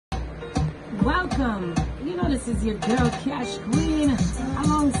Welcome. You know this is your girl CashQueen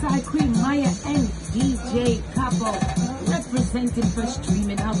alongside Queen Maya and DJ Kapo, representing for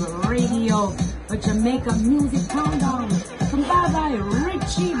Streaminn Radio for Jamaica Music Countdown from by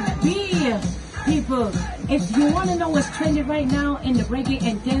Richie B. People, if you want to know what's trending right now in the reggae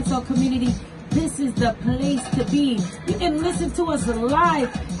and dancehall community, this is the place to be. You can listen to us live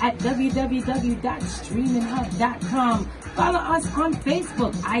at www.streaminghub.com. Follow us on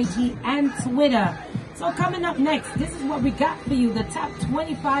Facebook, IG, and Twitter. So coming up next, this is what we got for you. The top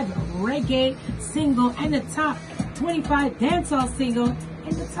 25 reggae single and the top 25 dancehall single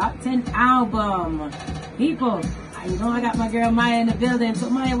and the top 10 album. People, I know I got my girl Maya in the building. So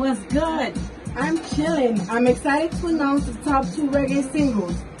Maya, what's good? I'm chilling. I'm excited to announce the top 2 reggae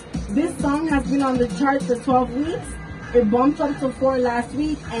singles. This song has been on the chart for 12 weeks. It bumped up to 4 last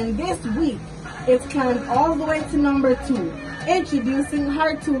week, and this week it's climbed all the way to number 2. Introducing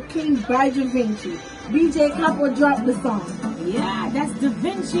Heart to King by Da Vinci. DJ Kapo dropped the song. Yeah, that's Da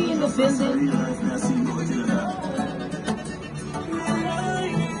Vinci in the building.